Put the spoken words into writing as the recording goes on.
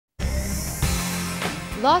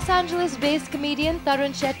Los Angeles-based comedian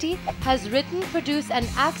Tarun Shetty has written, produced and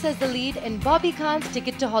acts as the lead in Bobby Khan's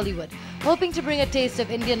Ticket to Hollywood, hoping to bring a taste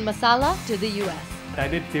of Indian masala to the US. I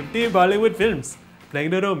did 50 Bollywood films,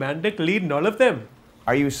 playing the romantic lead in all of them.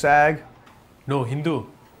 Are you SAG? No, Hindu.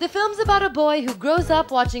 The film's about a boy who grows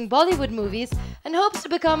up watching Bollywood movies and hopes to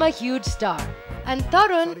become a huge star. And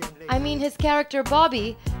Tarun, his character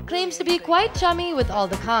Bobby, claims to be quite chummy with all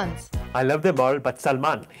the Khans. I love them all, but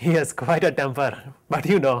Salman, he has quite a temper. But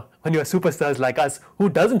you know, when you're superstars like us, who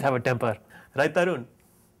doesn't have a temper? Right, Tarun?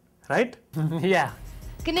 Right? Yeah.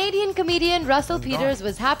 Canadian comedian Russell Peters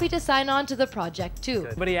was happy to sign on to the project too.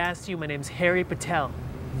 Somebody asked you, my name's Harry Patel.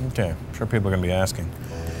 Okay, I'm sure people are going to be asking.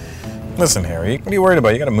 Listen, Harry, what are you worried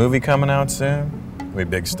about? You got a movie coming out soon? You'll be a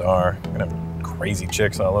big star. You're going to have crazy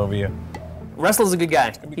chicks all over you. Russell's a good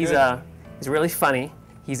guy. He's really funny.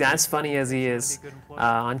 He's as funny as he is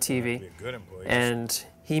on TV. And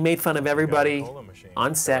he made fun of everybody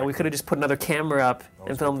on set. We could have just put another camera up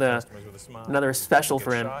and filmed another special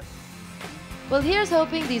for him. Well, here's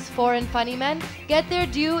hoping these foreign funny men get their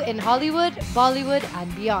due in Hollywood, Bollywood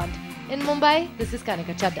and beyond. In Mumbai, this is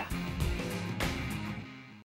Kanika Chadda.